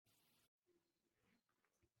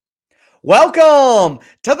Welcome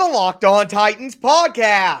to the Locked On Titans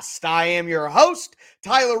podcast. I am your host,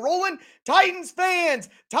 Tyler Rowland. Titans fans,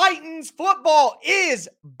 Titans football is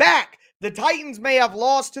back. The Titans may have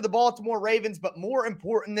lost to the Baltimore Ravens, but more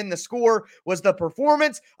important than the score was the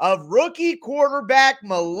performance of rookie quarterback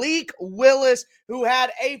Malik Willis, who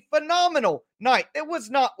had a phenomenal night. It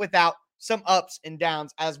was not without some ups and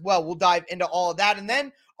downs as well. We'll dive into all of that. And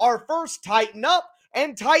then our first Titan up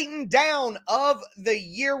and Titan down of the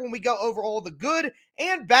year when we go over all the good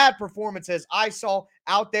and bad performances I saw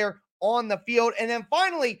out there on the field. And then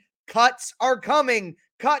finally, cuts are coming.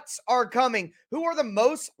 Cuts are coming. Who are the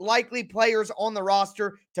most likely players on the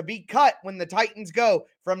roster to be cut when the Titans go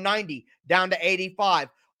from 90 down to 85?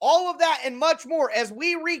 All of that and much more as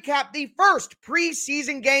we recap the first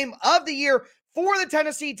preseason game of the year for the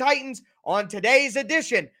Tennessee Titans on today's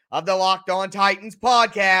edition of the Locked On Titans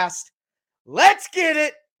podcast. Let's get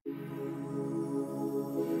it.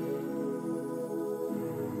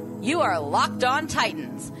 You are Locked On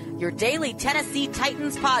Titans, your daily Tennessee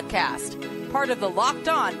Titans podcast, part of the Locked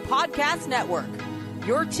On Podcast Network,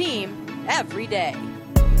 your team every day.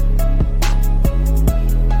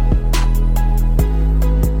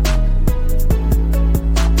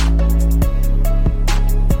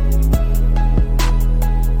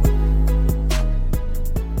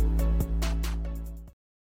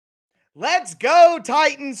 Let's go,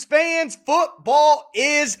 Titans fans. Football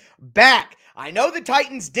is back. I know the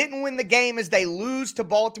Titans didn't win the game as they lose to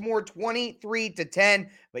Baltimore 23-10,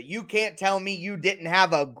 but you can't tell me you didn't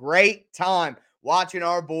have a great time watching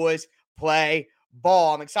our boys play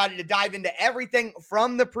ball. I'm excited to dive into everything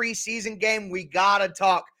from the preseason game. We got to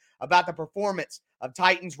talk about the performance of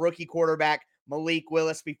Titans rookie quarterback Malik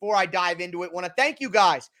Willis. Before I dive into it, I want to thank you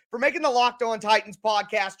guys for making the Locked On Titans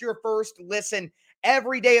podcast your first listen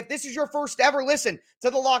every day. If this is your first ever listen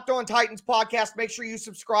to the Locked On Titans podcast, make sure you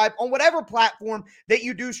subscribe on whatever platform that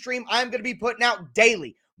you do stream. I'm going to be putting out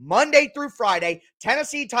daily, Monday through Friday,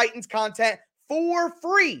 Tennessee Titans content for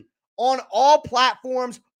free on all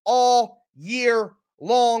platforms all year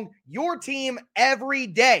long. Your team every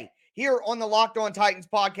day here on the Locked On Titans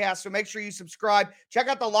podcast. So make sure you subscribe. Check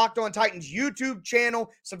out the Locked On Titans YouTube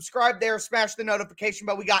channel. Subscribe there. Smash the notification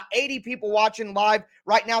bell. We got 80 people watching live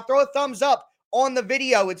right now. Throw a thumbs up on the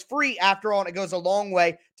video. It's free after all, and it goes a long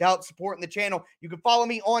way to help supporting the channel. You can follow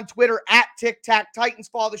me on Twitter at TicTacTitans.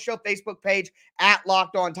 Follow the show Facebook page at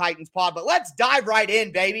Locked On Titans Pod. But let's dive right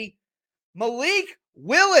in, baby. Malik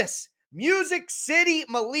Willis, Music City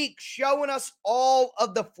Malik, showing us all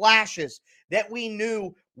of the flashes that we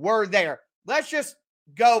knew were there. Let's just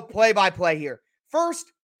go play by play here.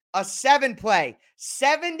 First, a 7-play,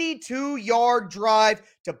 72-yard drive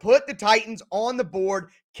to put the Titans on the board,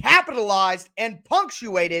 capitalized and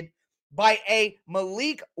punctuated by a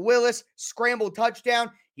Malik Willis scramble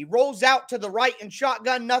touchdown. He rolls out to the right and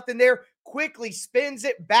shotgun, nothing there, quickly spins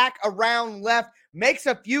it back around left, makes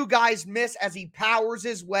a few guys miss as he powers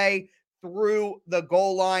his way through the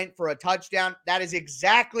goal line for a touchdown. That is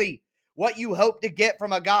exactly what you hope to get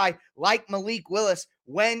from a guy like Malik Willis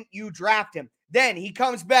when you draft him. Then he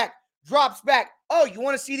comes back, drops back. Oh, you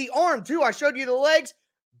want to see the arm too? I showed you the legs.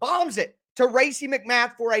 Bombs it to Racey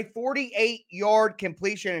McMath for a 48-yard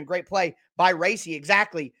completion, and great play by Racey,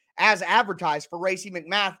 exactly as advertised for Racey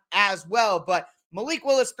McMath as well. But Malik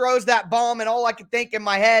Willis throws that bomb, and all I can think in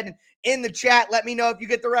my head and in the chat, let me know if you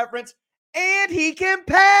get the reference, and he can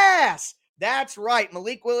pass. That's right.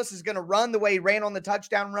 Malik Willis is going to run the way he ran on the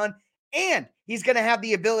touchdown run, and he's going to have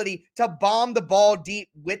the ability to bomb the ball deep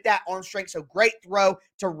with that arm strength. So great throw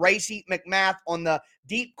to Racey McMath on the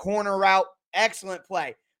deep corner route. Excellent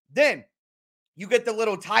play. Then you get the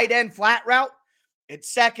little tight end flat route.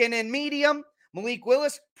 It's second and medium. Malik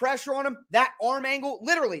Willis, pressure on him. That arm angle,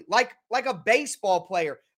 literally like a baseball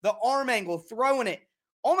player. The arm angle, throwing it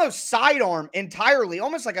almost sidearm entirely,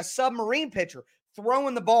 almost like a submarine pitcher,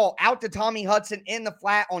 throwing the ball out to Tommy Hudson in the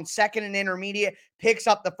flat on second and intermediate, picks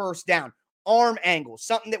up the first down. Arm angle,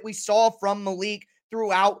 something that we saw from Malik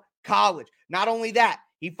throughout college. Not only that,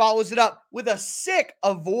 he follows it up with a sick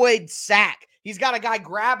avoid sack. He's got a guy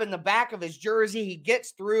grabbing the back of his jersey. He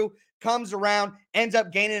gets through, comes around, ends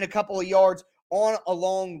up gaining a couple of yards on a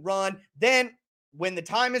long run. Then when the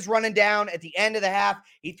time is running down at the end of the half,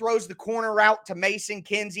 he throws the corner out to Mason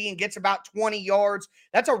Kinsey and gets about 20 yards.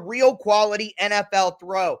 That's a real quality NFL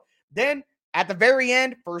throw. Then at the very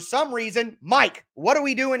end, for some reason, Mike, what are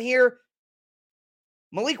we doing here?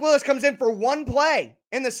 Malik Willis comes in for one play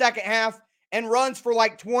in the second half and runs for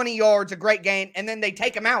like 20 yards, a great gain, and then they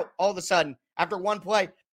take him out all of a sudden after one play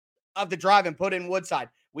of the drive and put in Woodside.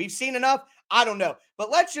 We've seen enough? I don't know.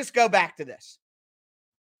 But let's just go back to this.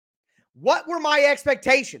 What were my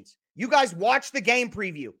expectations You guys watch the game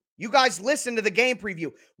preview. You guys listen to the game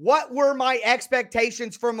preview. What were my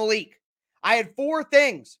expectations for Malik? I had 4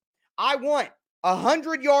 things. I want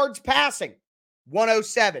 100 yards passing,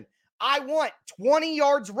 107. I want 20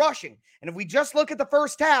 yards rushing. And if we just look at the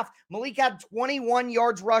first half, Malik had 21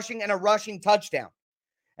 yards rushing and a rushing touchdown.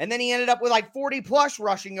 And then he ended up with like 40-plus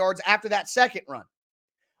rushing yards after that second run.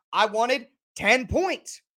 I wanted 10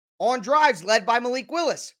 points on drives led by Malik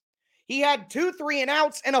Willis. He had 2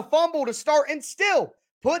 3-and-outs and a fumble to start and still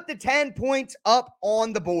put the 10 points up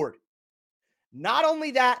on the board. Not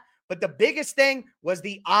only that, but the biggest thing was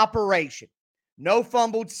the operation. No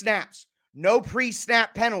fumbled snaps, no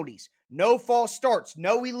pre-snap penalties, no false starts,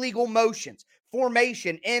 no illegal motions,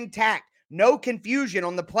 formation intact, no confusion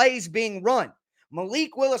on the plays being run.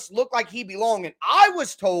 Malik Willis looked like he belonged, and I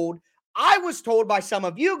was told by some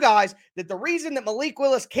of you guys that the reason that Malik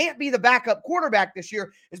Willis can't be the backup quarterback this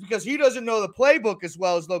year is because he doesn't know the playbook as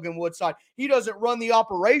well as Logan Woodside. He doesn't run the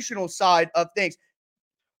operational side of things.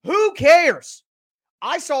 Who cares?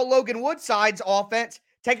 I saw Logan Woodside's offense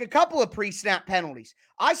take a couple of pre-snap penalties.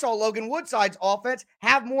 I saw Logan Woodside's offense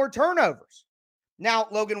have more turnovers. Now,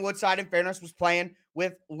 Logan Woodside, in fairness, was playing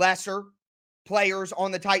with lesser players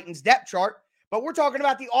on the Titans depth chart, but we're talking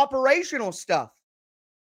about the operational stuff.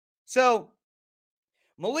 So,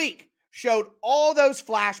 Malik showed all those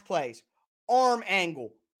flash plays, arm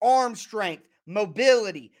angle, arm strength,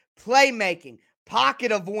 mobility, playmaking,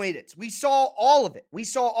 pocket avoidance. We saw all of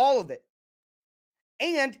it.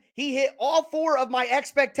 And he hit all 4 of my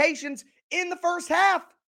expectations in the first half.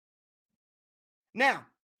 Now,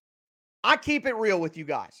 I keep it real with you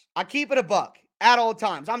guys. I keep it a buck at all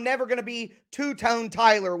times. I'm never going to be two-tone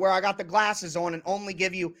Tyler where I got the glasses on and only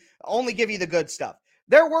give you the good stuff.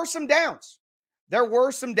 There were some downs.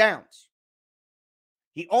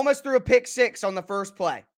 He almost threw a pick 6 on the first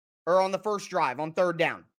play, or on the first drive, on third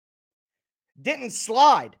down. Didn't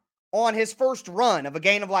slide on his first run of a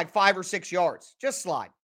gain of like 5 or 6 yards. Just slide.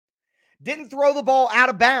 Didn't throw the ball out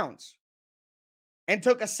of bounds and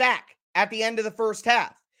took a sack at the end of the first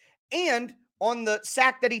half. And on the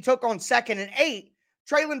sack that he took on 2nd and 8,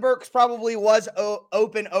 Treylon Burks probably was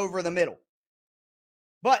open over the middle.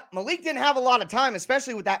 But Malik didn't have a lot of time,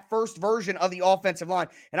 especially with that first version of the offensive line.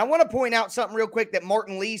 And I want to point out something real quick that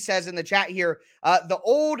Martin Lee says in the chat here. The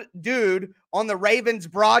old dude on the Ravens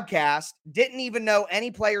broadcast didn't even know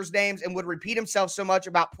any players' names and would repeat himself so much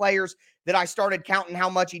about players that I started counting how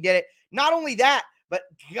much he did it. Not only that, but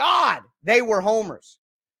God, they were homers.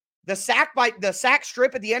 The sack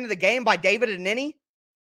strip at the end of the game by David Anini,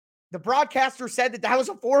 the broadcaster said that was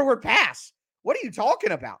a forward pass. What are you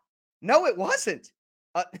talking about? No, it wasn't.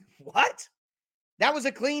 What? That was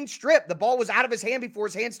a clean strip. The ball was out of his hand before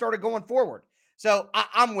his hand started going forward. So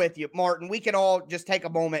I'm with you, Martin. We can all just take a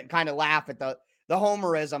moment and kind of laugh at the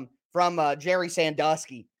homerism from Jerry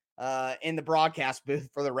Sandusky in the broadcast booth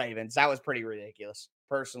for the Ravens. That was pretty ridiculous,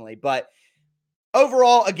 personally. But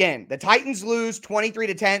overall, again, the Titans lose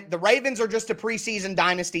 23-10. The Ravens are just a preseason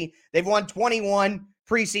dynasty. They've won 21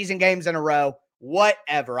 preseason games in a row.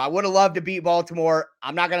 Whatever. I would have loved to beat Baltimore.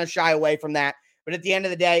 I'm not going to shy away from that. But at the end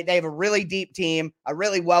of the day, they have a really deep team, a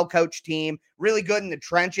really well-coached team, really good in the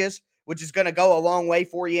trenches, which is going to go a long way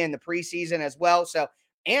for you in the preseason as well. So,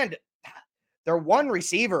 and their one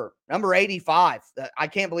receiver, number 85, I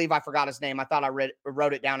can't believe I forgot his name. I thought I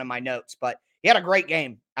wrote it down in my notes, but he had a great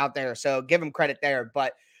game out there. So give him credit there.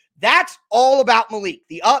 But that's all about Malik,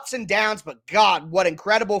 the ups and downs. But God, what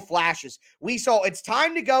incredible flashes we saw. It's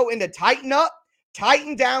time to go into tighten up,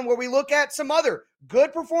 tighten down, where we look at some other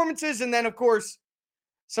good performances and then, of course,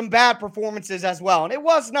 some bad performances as well. And it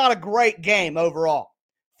was not a great game overall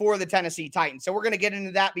for the Tennessee Titans. So we're going to get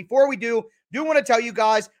into that. Before we do want to tell you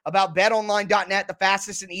guys about betonline.net, the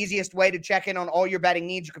fastest and easiest way to check in on all your betting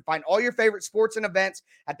needs. You can find all your favorite sports and events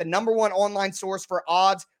at the #1 online source for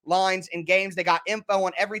odds, lines, and games. They got info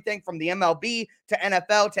on everything from the MLB to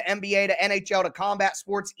NFL to NBA to NHL to combat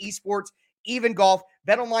sports, esports, even golf.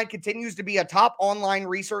 BetOnline continues to be a top online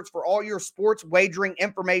resource for all your sports wagering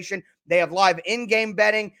information. They have live in-game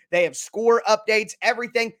betting. They have score updates,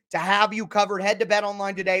 everything to have you covered. Head to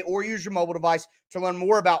BetOnline today or use your mobile device to learn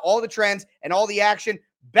more about all the trends and all the action.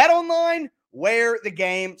 BetOnline, where the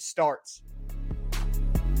game starts.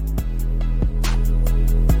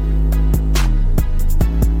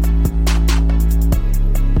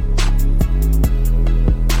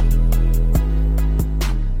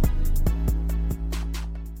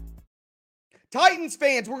 Titans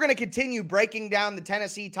fans, we're going to continue breaking down the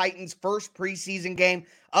Tennessee Titans' first preseason game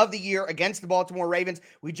of the year against the Baltimore Ravens.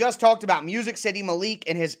 We just talked about Music City Malik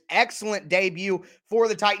and his excellent debut for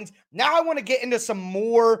the Titans. Now I want to get into some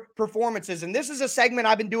more performances, and this is a segment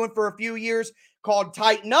I've been doing for a few years called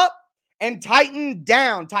Tighten Up and Tighten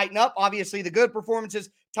Down. Tighten Up, obviously, the good performances.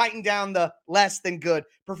 Tighten down the less than good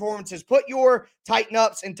performances. Put your Tighten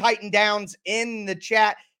Ups and Tighten Downs in the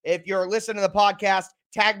chat. If you're listening to the podcast,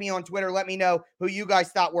 tag me on Twitter. Let me know who you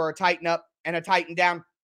guys thought were a Tighten Up and a Tighten Down.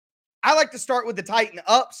 I like to start with the Tighten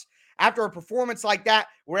Ups after a performance like that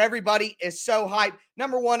where everybody is so hyped.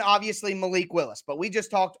 Number one, obviously, Malik Willis, but we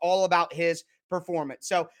just talked all about his performance.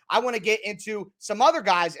 So I want to get into some other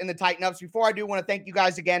guys in the Tighten Ups. Before I do, want to thank you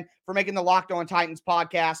guys again for making the Locked On Titans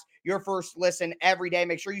podcast your first listen every day.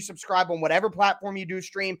 Make sure you subscribe on whatever platform you do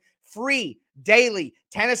stream. Free, daily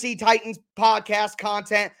Tennessee Titans podcast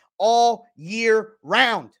content all year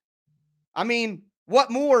round. I mean, what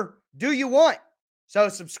more do you want? So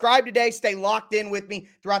subscribe today. Stay locked in with me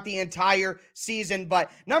throughout the entire season.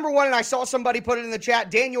 But number one, and I saw somebody put it in the chat,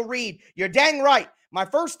 Daniel Reed, you're dang right. My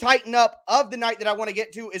first Tighten Up of the night that I want to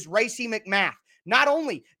get to is Racey McMath. Not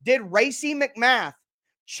only did Racey McMath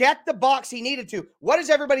check the box he needed to, what has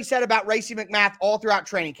everybody said about Racey McMath all throughout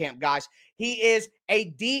training camp, guys? He is a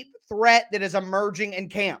deep threat that is emerging in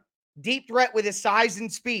camp. Deep threat with his size and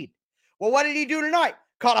speed. Well, what did he do tonight?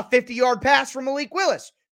 Caught a 50-yard pass from Malik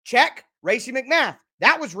Willis. Check. Racey McMath.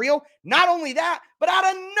 That was real. Not only that, but out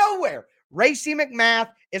of nowhere, Racey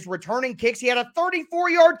McMath is returning kicks. He had a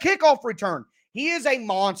 34-yard kickoff return. He is a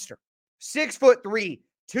monster. 6'3",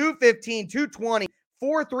 215, 220,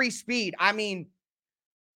 4.3 speed. I mean,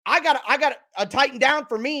 I got a Tighten Down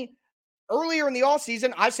for me. Earlier in the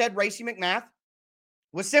offseason, I said Racey McMath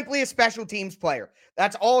was simply a special teams player.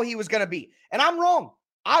 That's all he was going to be. And I'm wrong.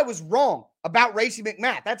 I was wrong about Racey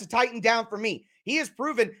McMath. That's a Tighten Down for me. He has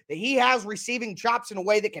proven that he has receiving chops in a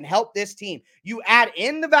way that can help this team. You add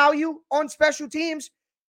in the value on special teams,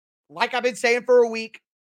 like I've been saying for a week,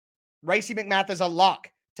 Racey McMath is a lock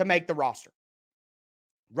to make the roster.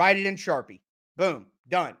 Write it in Sharpie. Boom.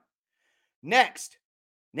 Done. Next,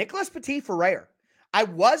 Nicholas Petit-Frere. I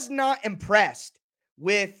was not impressed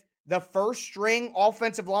with the first string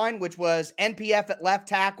offensive line, which was NPF at left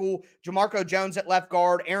tackle, Jamarco Jones at left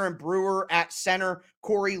guard, Aaron Brewer at center,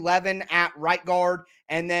 Corey Levin at right guard,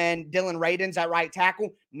 and then Dylan Radins at right tackle.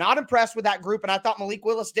 Not impressed with that group, and I thought Malik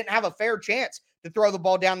Willis didn't have a fair chance to throw the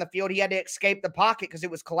ball down the field. He had to escape the pocket because it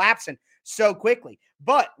was collapsing so quickly.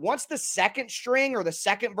 But once the second string or the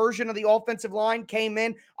second version of the offensive line came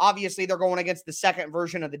in, obviously they're going against the second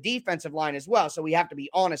version of the defensive line as well, so we have to be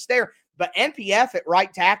honest there. But NPF at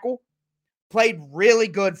right tackle played really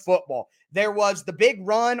good football. There was the big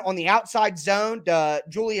run on the outside zone to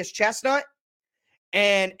Julius Chestnut,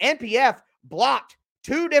 and NPF blocked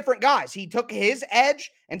two different guys. He took his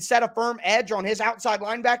edge and set a firm edge on his outside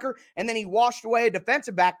linebacker, and then he washed away a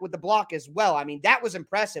defensive back with the block as well. I mean, that was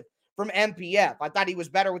impressive from NPF. I thought he was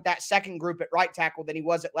better with that second group at right tackle than he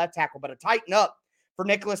was at left tackle, but a Tighten Up for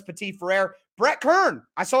Nicholas Petit-Frere. Brett Kern,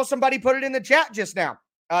 I saw somebody put it in the chat just now.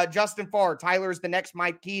 Justin Farr, Tyler's the next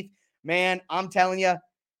Mike Keith. Man, I'm telling you,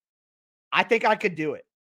 I think I could do it.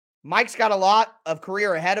 Mike's got a lot of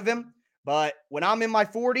career ahead of him, but when I'm in my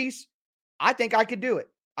 40s, I think I could do it.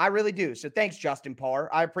 I really do. So thanks, Justin Parr.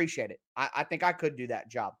 I appreciate it. I think I could do that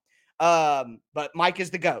job. But Mike is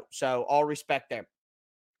the GOAT, so all respect there.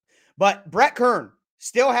 But Brett Kern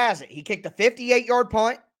still has it. He kicked a 58-yard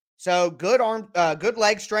punt, so good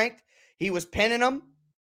leg strength. He was pinning them.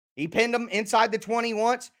 He pinned him inside the 20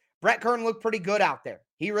 once. Brett Kern looked pretty good out there.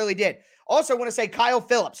 He really did. Also, I want to say Kyle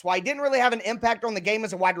Phillips, while he didn't really have an impact on the game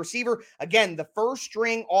as a wide receiver, again, the first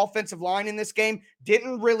string offensive line in this game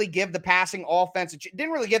didn't really give the passing offense,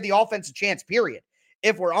 didn't really give the offense a chance, period,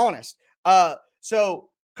 if we're honest. So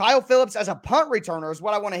Kyle Phillips as a punt returner is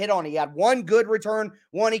what I want to hit on. He had one good return,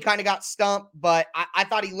 one he kind of got stumped, but I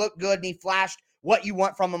thought he looked good and he flashed what you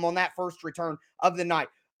want from him on that first return of the night.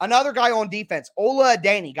 Another guy on defense, Ola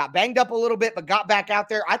Adeniyi, got banged up a little bit, but got back out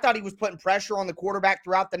there. I thought he was putting pressure on the quarterback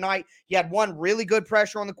throughout the night. He had one really good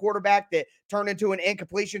pressure on the quarterback that turned into an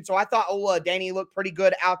incompletion. So I thought Ola Adeniyi looked pretty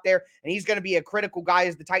good out there, and he's going to be a critical guy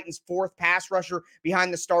as the Titans' fourth pass rusher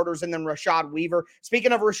behind the starters, and then Rashad Weaver.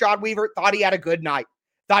 Speaking of Rashad Weaver, thought he had a good night.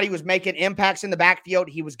 Thought he was making impacts in the backfield.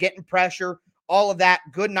 He was getting pressure. All of that.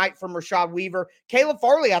 Good night from Rashad Weaver. Caleb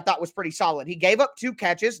Farley, I thought, was pretty solid. He gave up 2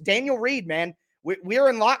 catches. Daniel Reed, man. We're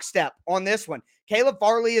in lockstep on this one. Caleb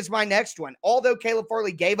Farley is my next one. Although Caleb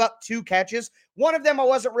Farley gave up 2 catches, one of them I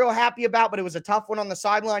wasn't real happy about, but it was a tough one on the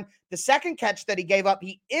sideline. The second catch that he gave up,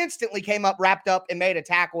 he instantly came up, wrapped up, and made a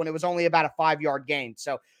tackle, and it was only about a 5-yard gain.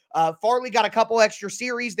 So Farley got a couple extra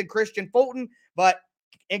series than Christian Fulton, but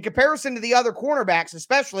in comparison to the other cornerbacks,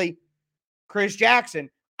 especially Chris Jackson,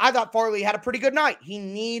 I thought Farley had a pretty good night. He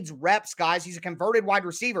needs reps, guys. He's a converted wide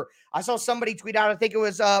receiver. I saw somebody tweet out, I think it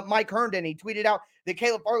was Mike Herndon. He tweeted out that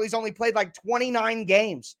Caleb Farley's only played like 29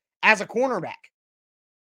 games as a cornerback.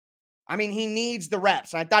 I mean, he needs the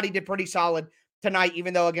reps. I thought he did pretty solid tonight,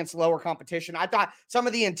 even though against lower competition. I thought some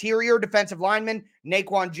of the interior defensive linemen,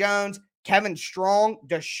 Naquan Jones, Kevin Strong,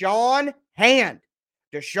 Deshaun Hand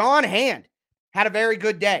had a very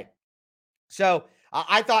good day. So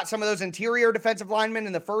I thought some of those interior defensive linemen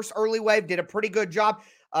in the first early wave did a pretty good job.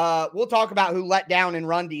 We'll talk about who let down in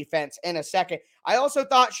run defense in a second. I also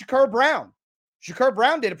thought Shakur Brown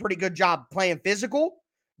did a pretty good job playing physical,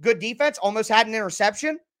 good defense, almost had an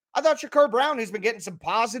interception. I thought Shakur Brown, who's been getting some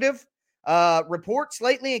positive reports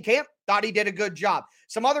lately in camp, thought he did a good job.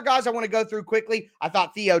 Some other guys I want to go through quickly. I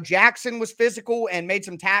thought Theo Jackson was physical and made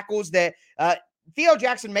some tackles that Theo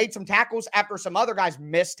Jackson made some tackles after some other guys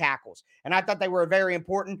missed tackles, and I thought they were very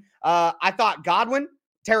important. I thought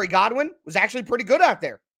Terry Godwin, was actually pretty good out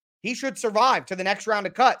there. He should survive to the next round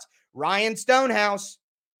of cuts. Ryan Stonehouse,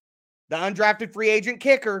 the undrafted free agent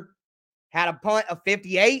kicker, had a punt of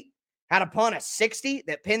 58, had a punt of 60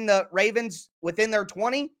 that pinned the Ravens within their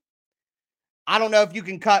 20. I don't know if you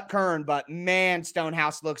can cut Kern, but man,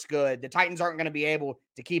 Stonehouse looks good. The Titans aren't going to be able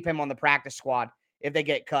to keep him on the practice squad if they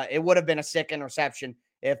get cut. It would have been a sick interception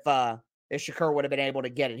if Shakur would have been able to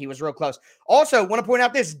get it. He was real close. Also, want to point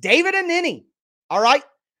out this, David Anini, all right?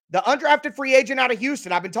 The undrafted free agent out of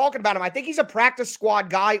Houston. I've been talking about him. I think he's a practice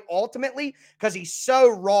squad guy ultimately because he's so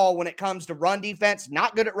raw when it comes to run defense,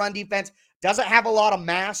 not good at run defense, doesn't have a lot of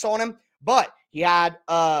mass on him, but he had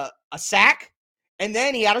a sack, and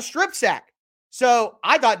then he had a strip sack. So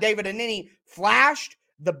I thought David Anini flashed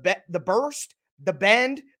the burst, the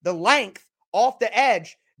bend, the length off the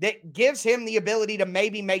edge that gives him the ability to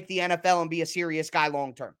maybe make the NFL and be a serious guy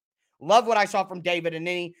long-term. Love what I saw from David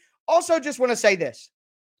Anini. Also, just want to say this.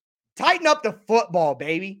 Tighten up the football,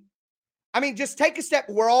 baby. I mean, just take a step.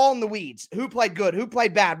 We're all in the weeds. Who played good? Who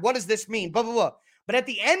played bad? What does this mean? Blah, blah, blah. But at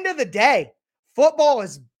the end of the day, football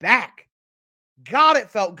is back. God, it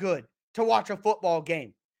felt good to watch a football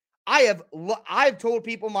game. I've told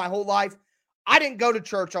people my whole life, I didn't go to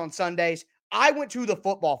church on Sundays. I went to the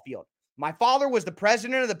football field. My father was the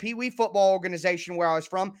president of the Pee Wee football organization where I was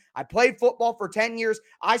from. I played football for 10 years.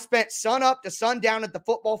 I spent sun up to sundown at the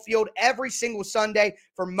football field every single Sunday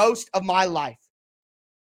for most of my life.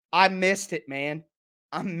 I missed it, man.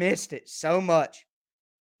 I missed it so much.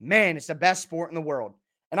 Man, it's the best sport in the world.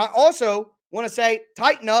 And I also want to say,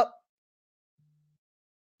 tighten up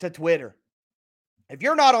to Twitter. If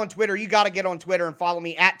you're not on Twitter, you got to get on Twitter and follow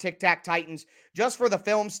me at Tic Tac Titans just for the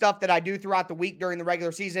film stuff that I do throughout the week during the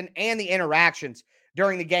regular season and the interactions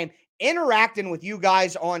during the game. Interacting with you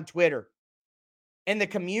guys on Twitter and the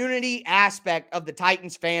community aspect of the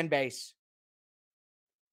Titans fan base.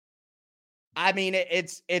 I mean,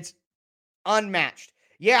 it's unmatched.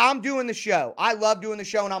 Yeah, I'm doing the show. I love doing the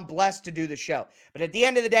show, and I'm blessed to do the show. But at the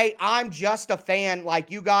end of the day, I'm just a fan like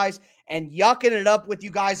you guys, and yucking it up with you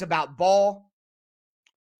guys about ball.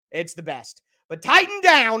 It's the best. But tighten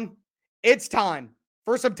down. It's time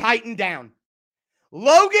for some tighten down.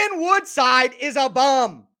 Logan Woodside is a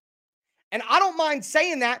bum. And I don't mind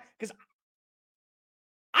saying that because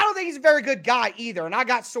I don't think he's a very good guy either. And I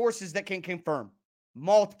got sources that can confirm.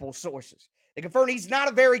 Multiple sources. They confirm he's not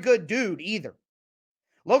a very good dude either.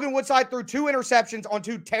 Logan Woodside threw 2 interceptions on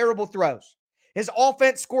 2 terrible throws. His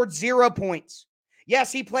offense scored 0 points.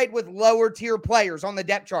 Yes, he played with lower tier players on the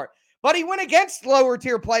depth chart. But he went against lower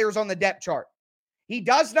tier players on the depth chart. He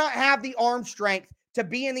does not have the arm strength to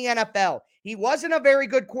be in the NFL. He wasn't a very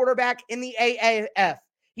good quarterback in the AAF.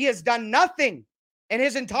 He has done nothing in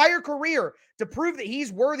his entire career to prove that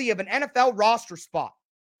he's worthy of an NFL roster spot.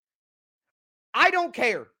 I don't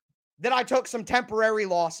care that I took some temporary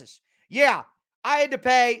losses. Yeah, I had to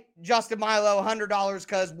pay Justin Milo $100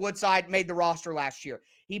 because Woodside made the roster last year.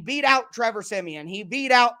 He beat out Trevor Siemian. He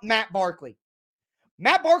beat out Matt Barkley.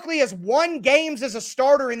 Matt Barkley has won games as a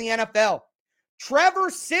starter in the NFL. Trevor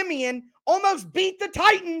Siemian almost beat the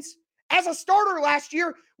Titans as a starter last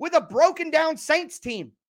year with a broken down Saints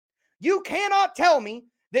team. You cannot tell me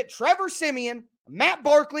that Trevor Siemian, Matt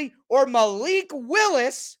Barkley, or Malik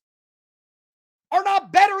Willis are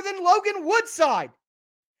not better than Logan Woodside.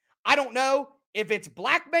 I don't know if it's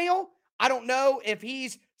blackmail. I don't know if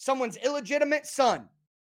he's someone's illegitimate son.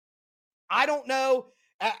 I don't know.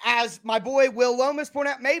 As my boy Will Lomas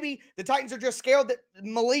pointed out, maybe the Titans are just scared that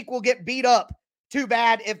Malik will get beat up too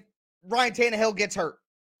bad if Ryan Tannehill gets hurt.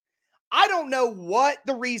 I don't know what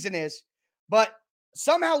the reason is, but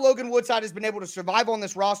somehow Logan Woodside has been able to survive on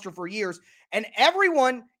this roster for years. And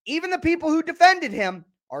everyone, even the people who defended him,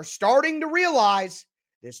 are starting to realize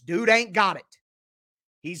this dude ain't got it.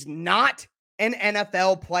 He's not an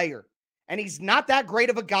NFL player, and he's not that great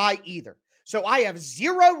of a guy either. So I have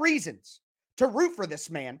zero reasons to root for this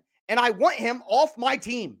man, and I want him off my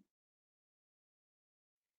team.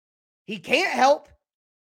 He can't help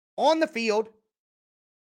on the field,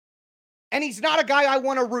 and he's not a guy I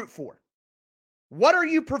want to root for. What are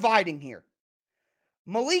you providing here?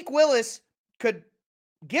 Malik Willis could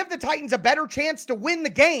give the Titans a better chance to win the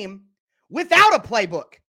game without a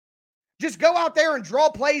playbook. Just go out there and draw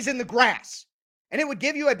plays in the grass, and it would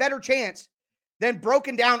give you a better chance than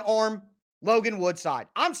broken down arm Logan Woodside.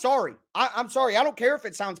 I'm sorry. I'm sorry. I don't care if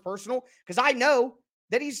it sounds personal, because I know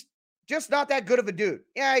that he's just not that good of a dude.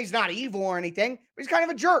 Yeah, he's not evil or anything, but he's kind of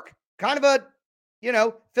a jerk. Kind of a,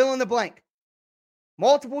 fill in the blank.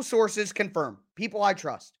 Multiple sources confirm. People I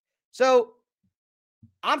trust. So,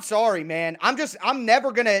 I'm sorry, man. I'm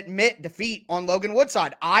never going to admit defeat on Logan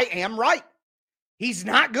Woodside. I am right. He's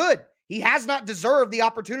not good. He has not deserved the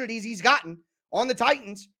opportunities he's gotten on the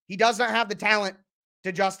Titans. He does not have the talent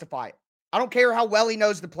to justify it. I don't care how well he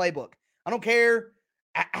knows the playbook. I don't care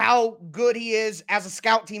how good he is as a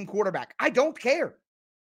scout team quarterback. I don't care.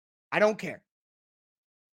 I don't care.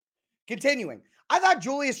 Continuing. I thought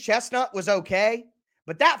Julius Chestnut was okay,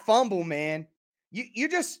 but that fumble, man, you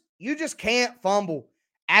just can't fumble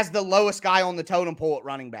as the lowest guy on the totem pole at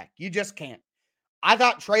running back. You just can't. I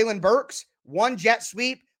thought Treylon Burks, one jet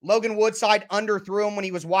sweep, Logan Woodside underthrew him when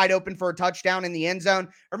he was wide open for a touchdown in the end zone.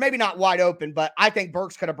 Or maybe not wide open, but I think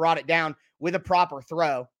Burks could have brought it down with a proper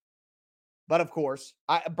throw. But of course,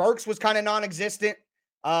 Burks was kind of non-existent.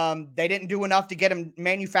 They didn't do enough to get him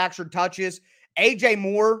manufactured touches. A.J.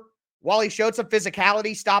 Moore, while he showed some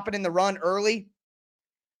physicality, stopping in the run early,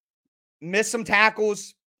 missed some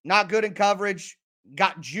tackles, not good in coverage,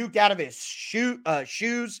 got juked out of his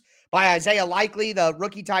shoes by Isaiah Likely, the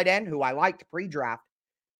rookie tight end, who I liked pre-draft.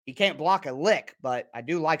 He can't block a lick, but I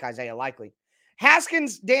do like Isaiah Likely.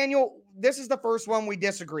 Haskins, Daniel, this is the first one we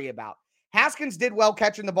disagree about. Haskins did well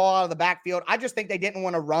catching the ball out of the backfield. I just think they didn't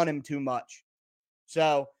want to run him too much.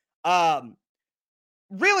 So,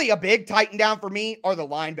 really a big tighten down for me are the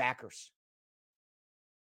linebackers.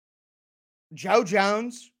 Joe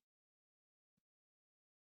Jones,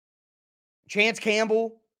 Chance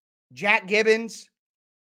Campbell, Jack Gibbons,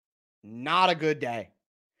 not a good day.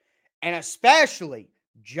 And especially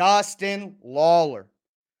Justin Lawler.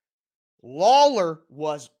 Lawler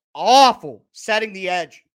was awful setting the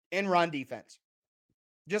edge in run defense.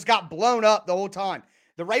 Just got blown up the whole time.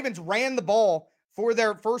 The Ravens ran the ball for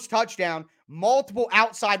their first touchdown, multiple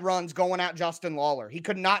outside runs going at Justin Lawler. He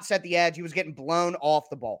could not set the edge. He was getting blown off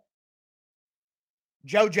the ball.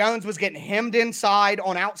 Joe Jones was getting hemmed inside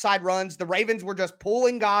on outside runs. The Ravens were just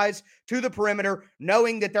pulling guys to the perimeter,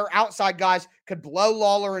 knowing that their outside guys could blow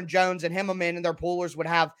Lawler and Jones and hem them in, and their pullers would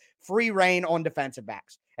have free reign on defensive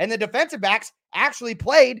backs. And the defensive backs actually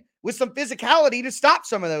played with some physicality to stop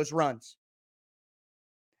some of those runs.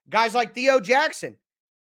 Guys like Theo Jackson,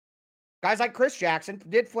 guys like Chris Jackson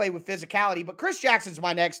did play with physicality, but Chris Jackson's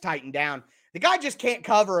my next tighten down. The guy just can't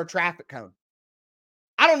cover a traffic cone.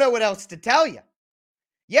 I don't know what else to tell you.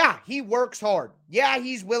 Yeah, he works hard. Yeah,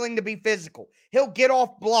 he's willing to be physical. He'll get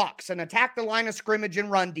off blocks and attack the line of scrimmage and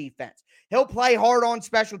run defense. He'll play hard on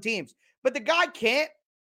special teams. But the guy can't.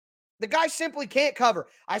 The guy simply can't cover.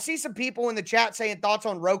 I see some people in the chat saying thoughts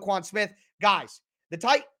on Roquan Smith. Guys,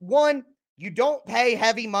 you don't pay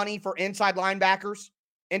heavy money for inside linebackers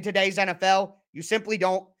in today's NFL. You simply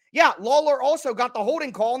don't. Yeah, Lawler also got the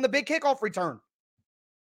holding call on the big kickoff return.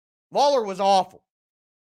 Lawler was awful.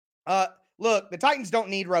 Look, the Titans don't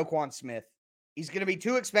need Roquan Smith. He's going to be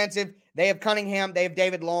too expensive. They have Cunningham. They have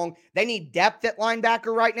David Long. They need depth at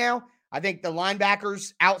linebacker right now. I think the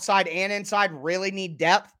linebackers outside and inside really need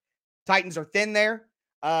depth. Titans are thin there.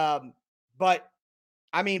 But,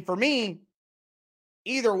 I mean, for me,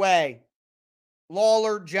 either way,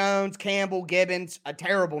 Lawler, Jones, Campbell, Gibbons, a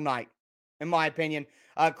terrible night, in my opinion.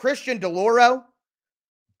 Christian DeLauro,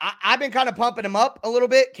 I've been kind of pumping him up a little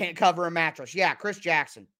bit. Can't cover a mattress. Yeah, Chris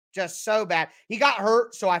Jackson. Just so bad. He got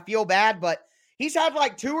hurt, so I feel bad, but he's had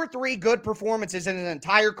like 2 or 3 good performances in his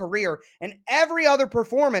entire career, and every other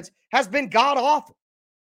performance has been god-awful.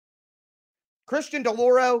 Christian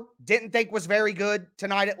DeLauro didn't think was very good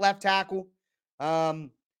tonight at left tackle. Tommy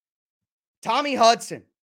Hudson.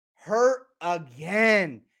 hurt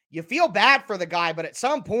again. You feel bad for the guy, but at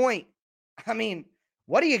some point, I mean,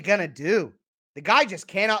 what are you going to do? The guy just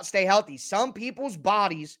cannot stay healthy. Some people's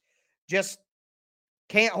bodies just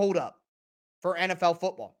can't hold up for NFL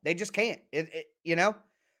football. They just can't.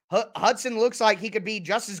 Hudson looks like he could be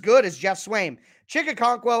just as good as Jeff Swaim.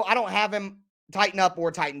 Chikakonkwo, I don't have him tighten up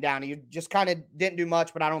or tighten down. He just kind of didn't do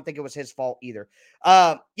much, but I don't think it was his fault either.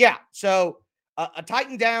 So a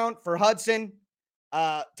tighten down for Hudson.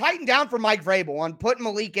 Tighten down for Mike Vrabel on putting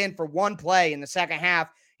Malik in for one play in the second half.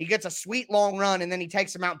 He gets a sweet long run, and then he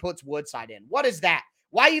takes him out and puts Woodside in. What is that?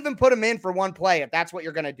 Why even put him in for one play if that's what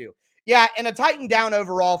you're going to do? Yeah, and a tighten down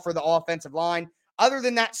overall for the offensive line. Other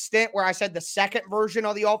than that stint where I said the second version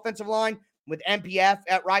of the offensive line with MPF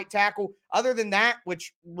at right tackle, other than that,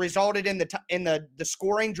 which resulted in the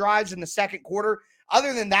scoring drives in the second quarter,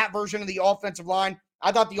 other than that version of the offensive line,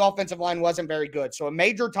 I thought the offensive line wasn't very good. So a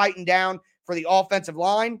major tighten down for the offensive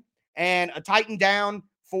line and a tighten down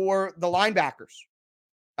for the linebackers.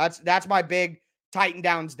 That's my big tighten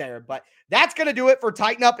downs there. But that's going to do it for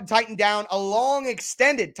tighten up and tighten down, a long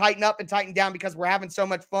extended tighten up and tighten down because we're having so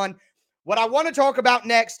much fun. What I want to talk about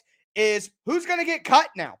next is who's going to get cut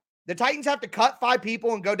now. The Titans have to cut 5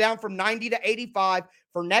 people and go down from 90 to 85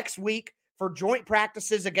 for next week for joint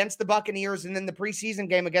practices against the Buccaneers and then the preseason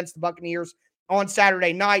game against the Buccaneers on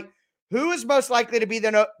Saturday night. Who is most likely to be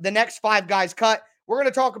the next 5 guys cut? We're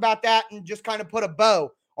going to talk about that and just kind of put a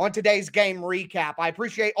bow on today's game recap. I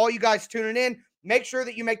appreciate all you guys tuning in. Make sure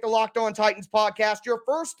that you make the Locked On Titans podcast your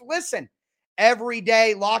first listen every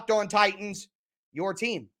day. Locked On Titans, your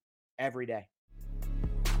team every day.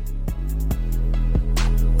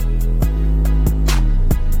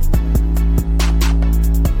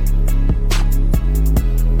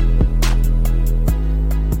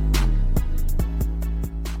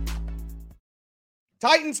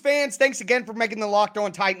 Titans fans, thanks again for making the Locked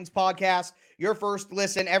On Titans podcast your first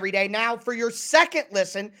listen every day. Now, for your second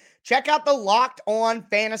listen, check out the Locked On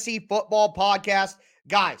Fantasy Football podcast.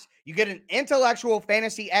 Guys, you get an intellectual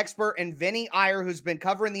fantasy expert in Vinny Iyer, who's been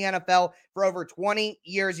covering the NFL for over 20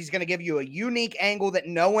 years. He's going to give you a unique angle that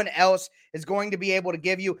no one else is going to be able to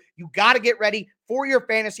give you. You got to get ready for your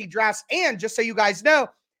fantasy drafts. And just so you guys know,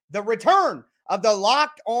 the return of the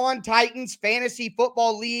Locked On Titans Fantasy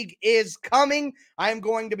Football League is coming. I am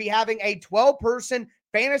going to be having a 12-person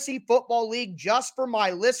fantasy football league just for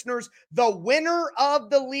my listeners. The winner of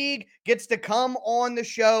the league gets to come on the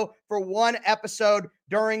show for one episode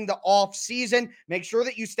during the off season. Make sure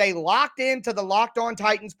that you stay locked into the Locked On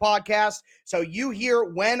Titans podcast so you hear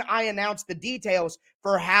when I announce the details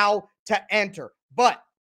for how to enter. But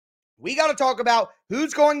we got to talk about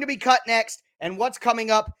who's going to be cut next and what's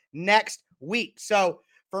coming up next week. So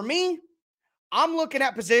for me, I'm looking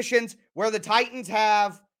at positions where the Titans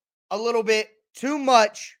have a little bit too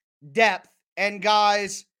much depth and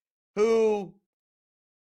guys who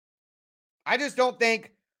I just don't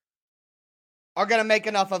think are going to make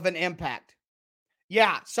enough of an impact.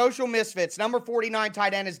 Yeah, Social Misfits, number 49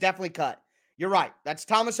 tight end is definitely cut. You're right. That's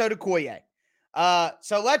Thomas Odukoye.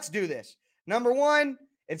 So let's do this. Number 1,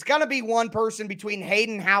 it's going to be one person between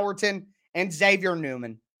Hayden Howerton and Xavier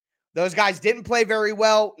Newman. Those guys didn't play very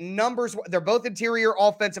well. Numbers, they're both interior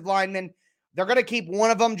offensive linemen. They're going to keep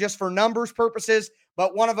one of them just for numbers purposes,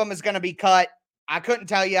 but one of them is going to be cut. I couldn't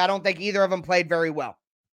tell you. I don't think either of them played very well.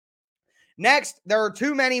 Next, there are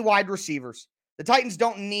too many wide receivers. The Titans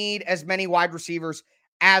don't need as many wide receivers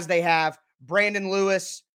as they have. Brandon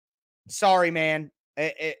Lewis, sorry, man.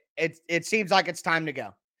 It seems like it's time to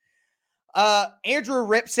go. Andrew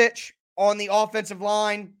Ripsich on the offensive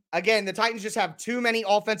line. Again, the Titans just have too many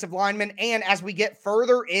offensive linemen, and as we get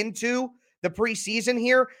further into the preseason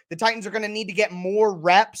here, the Titans are going to need to get more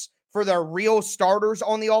reps for their real starters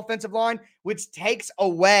on the offensive line, which takes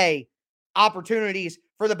away opportunities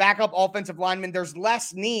for the backup offensive linemen. There's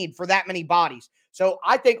less need for that many bodies. So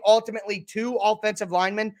I think ultimately 2 offensive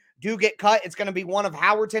linemen do get cut. It's going to be one of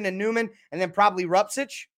Howerton and Newman, and then probably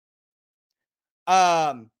Rupsich.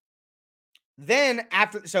 Then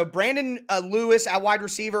so Brandon Lewis at wide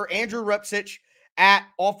receiver, Andrew Rupsich at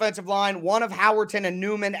offensive line, one of Howerton and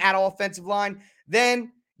Newman at offensive line.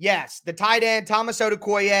 Then, yes, the tight end, Thomas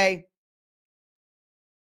Odukoye.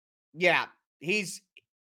 Yeah, he's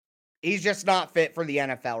just not fit for the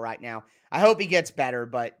NFL right now. I hope he gets better,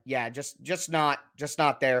 but yeah, just not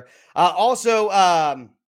there. Also,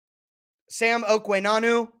 Sam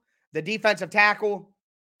Okwenanu, the defensive tackle.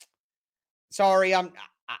 Sorry,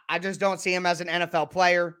 I just don't see him as an NFL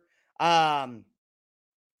player. And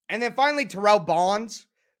then finally, Terrell Bonds,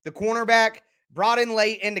 the cornerback, brought in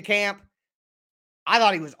late into camp. I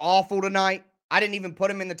thought he was awful tonight. I didn't even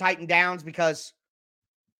put him in the Titan Downs because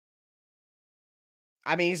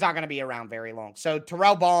I mean, he's not going to be around very long. So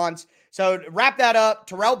Terrell Bonds. So to wrap that up,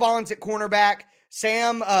 Terrell Bonds at cornerback,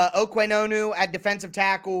 Sam Okwenonu at defensive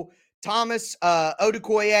tackle, Thomas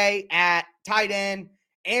Odukoye at tight end,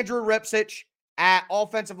 Andrew Ripsich at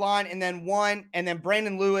offensive line, and then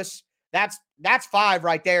Brandon Lewis. That's 5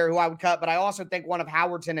 right there who I would cut, but I also think one of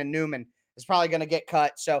Howardson and Newman is probably going to get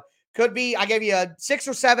cut. So could be, I gave you 6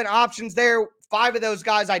 or 7 options there. 5 of those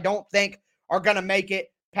guys I don't think are going to make it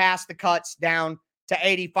past the cuts down to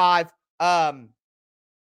 85.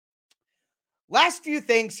 Last few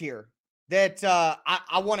things here that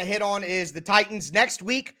I want to hit on is the Titans next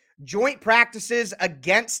week, joint practices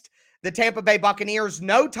against the Tampa Bay Buccaneers.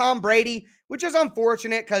 No Tom Brady, which is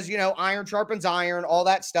unfortunate because, iron sharpens iron, all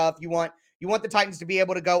that stuff. You want the Titans to be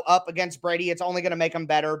able to go up against Brady. It's only going to make them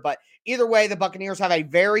better. But either way, the Buccaneers have a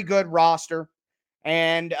very good roster.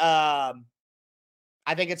 And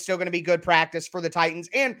I think it's still going to be good practice for the Titans.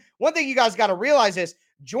 And one thing you guys got to realize is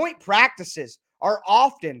joint practices are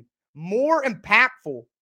often more impactful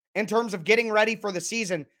in terms of getting ready for the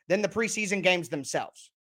season than the preseason games themselves.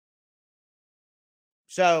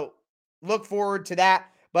 So look forward to that.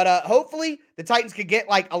 But hopefully the Titans could get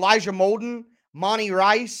like Elijah Molden, Monty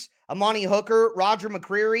Rice, Amani Hooker, Roger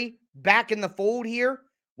McCreary back in the fold here.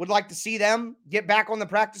 Would like to see them get back on the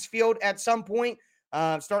practice field at some point.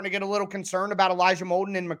 Starting to get a little concerned about Elijah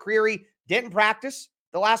Molden and McCreary. Didn't practice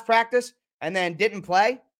the last practice and then didn't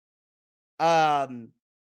play. So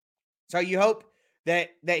you hope that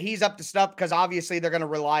he's up to stuff because obviously they're going to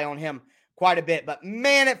rely on him quite a bit. But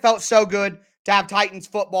man, it felt so good to have Titans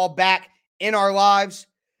football back in our lives.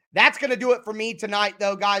 That's going to do it for me tonight,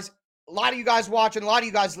 though, guys. A lot of you guys watching, a lot of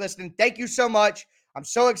you guys listening. Thank you so much. I'm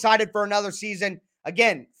so excited for another season.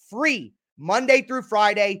 Again, free Monday through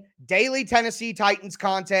Friday, daily Tennessee Titans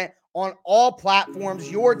content on all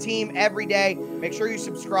platforms. Your team every day. Make sure you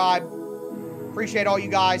subscribe. Appreciate all you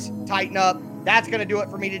guys. Tighten up. That's going to do it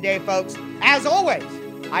for me today, folks. As always,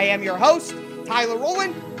 I am your host, Tyler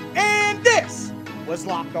Rowland, and this was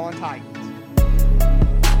Locked On Titans.